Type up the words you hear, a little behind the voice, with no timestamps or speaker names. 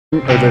Or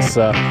this,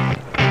 go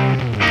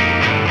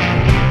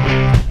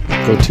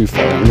too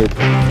far under.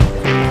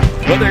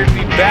 Whether it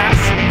be bass.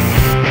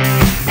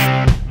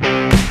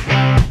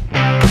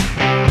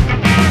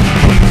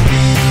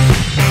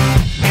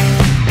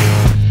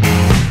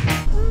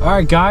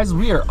 Alright guys,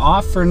 we are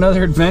off for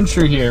another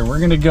adventure here. We're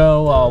gonna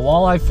go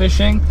walleye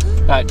fishing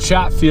at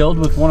Chatfield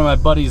with one of my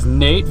buddies,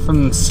 Nate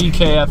from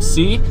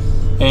CKFC.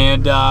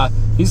 And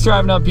he's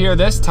driving up here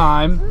this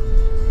time.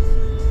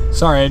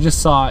 Sorry, I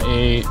just saw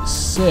a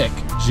sick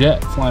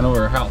jet flying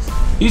over our house.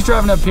 He's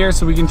driving up here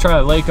so we can try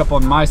a lake up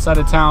on my side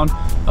of town.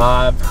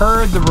 I've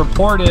heard the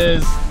report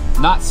is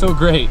not so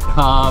great.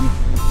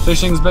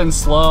 Fishing's been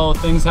slow,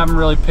 things haven't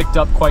really picked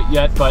up quite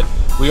yet, but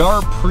we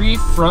are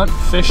pre-front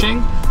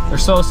fishing.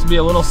 There's supposed to be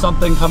a little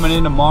something coming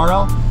in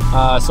tomorrow,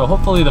 so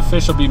hopefully the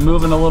fish will be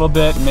moving a little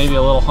bit, maybe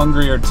a little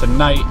hungrier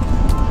tonight.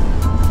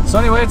 So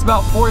anyway, it's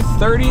about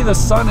 4:30, the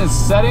sun is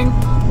setting.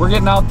 We're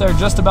getting out there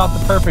just about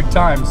the perfect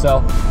time,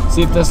 so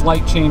see if this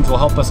light change will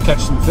help us catch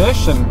some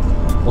fish, and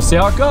we'll see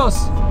how it goes.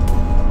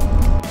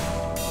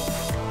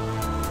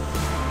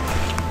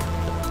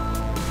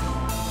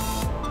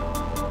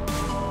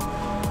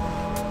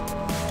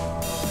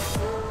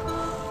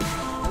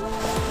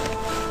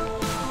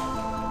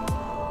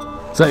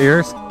 Is that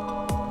yours?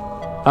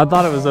 I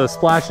thought it was a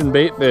splashing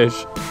bait fish.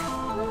 Is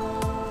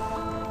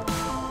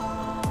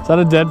that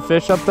a dead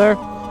fish up there?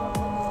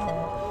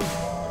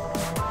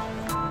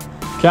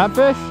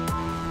 Catfish?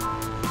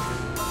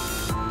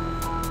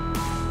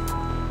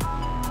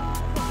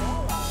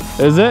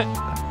 Is it?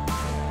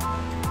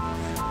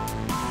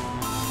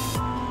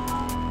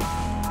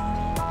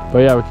 But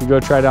yeah, we could go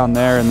try down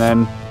there, and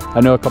then I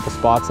know a couple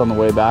spots on the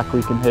way back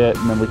we can hit,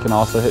 and then we can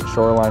also hit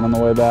shoreline on the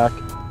way back.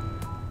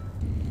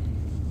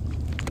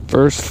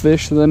 First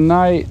fish of the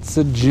night, it's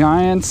a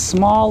giant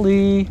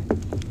smallie.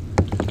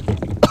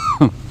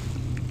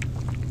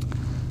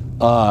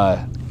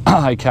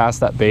 I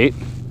cast that bait,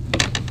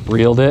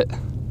 reeled it,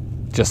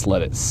 just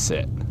let it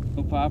sit.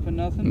 No popping,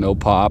 nothing? No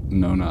pop,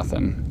 no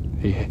nothing.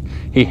 He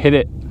hit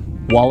it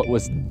while it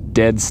was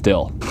dead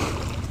still.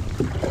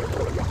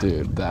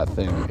 Dude, that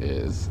thing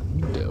is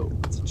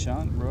dope. It's a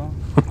chunk, bro.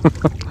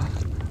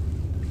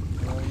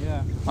 Oh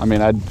yeah. I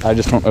mean, I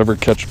just don't ever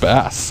catch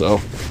bass, so.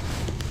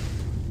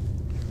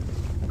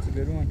 That's a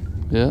good one.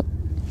 Yeah. All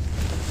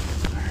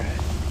right,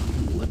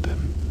 lip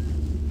him.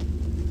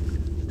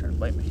 He's trying to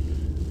bite me. I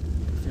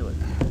can feel it.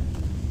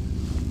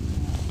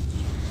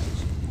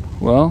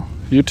 Well,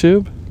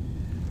 YouTube,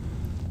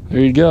 there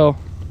you go.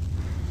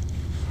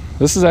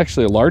 This is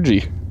actually a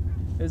largie.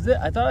 Is it?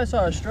 I thought I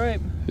saw a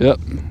stripe.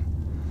 Yep.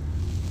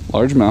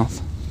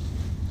 Largemouth.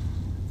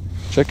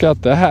 Check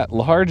out that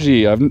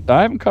largie. I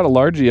haven't caught a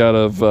largie out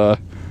of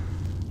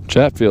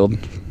Chatfield.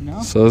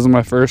 No? So this is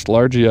my first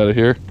largie out of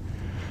here.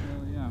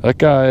 Hell yeah. That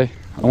guy,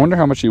 I wonder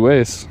how much he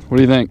weighs. What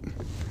do you think?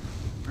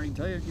 I can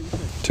tell you. Give me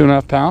a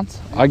 2.5 pounds?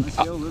 my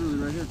scale literally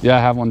right here. Yeah, I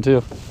have one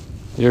too.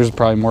 Yours is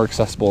probably more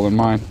accessible than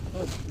mine.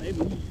 Oh, maybe.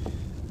 My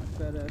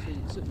fat ass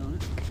ain't sitting on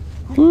it.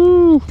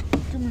 Woo!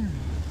 Come here.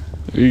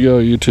 There you go,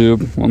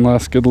 YouTube. One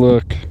last good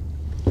look.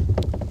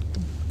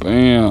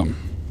 Bam.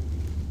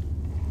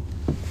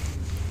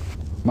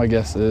 My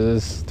guess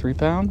is 3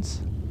 pounds?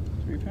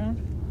 3 pound?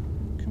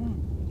 Come on.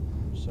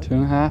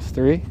 2.5,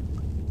 3?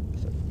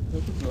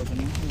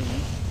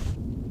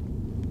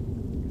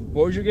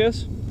 What was your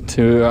guess?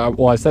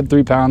 Well, I said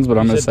 3 pounds, but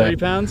I'm gonna say 3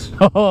 pounds?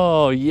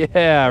 Oh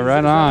yeah,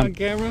 right on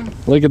Camera?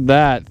 Look at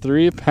that,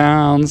 3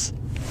 pounds,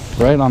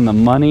 right on the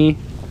money.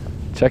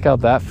 Check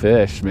out that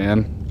fish,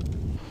 man.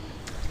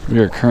 We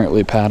are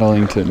currently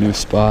paddling to a new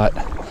spot.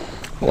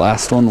 The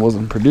last one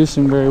wasn't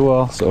producing very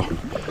well, so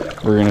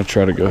we're gonna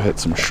try to go hit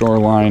some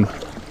shoreline,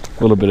 a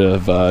little bit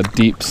of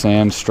deep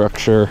sand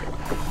structure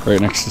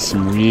right next to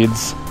some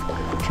weeds.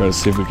 Try to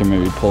see if we can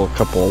maybe pull a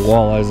couple of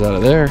walleyes out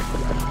of there.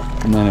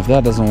 And then if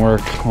that doesn't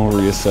work, we'll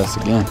reassess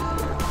again.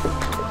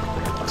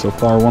 So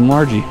far, one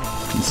largie.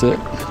 That's it.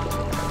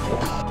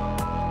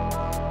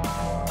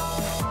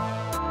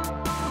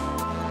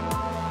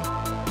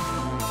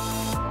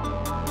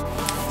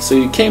 So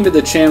you came to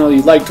the channel,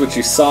 you liked what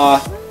you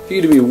saw. If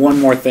you could do me one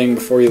more thing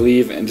before you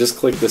leave and just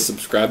click the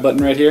subscribe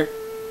button right here,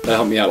 that'll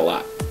help me out a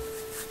lot.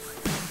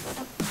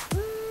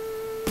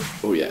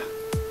 Oh yeah,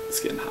 it's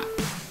getting hot.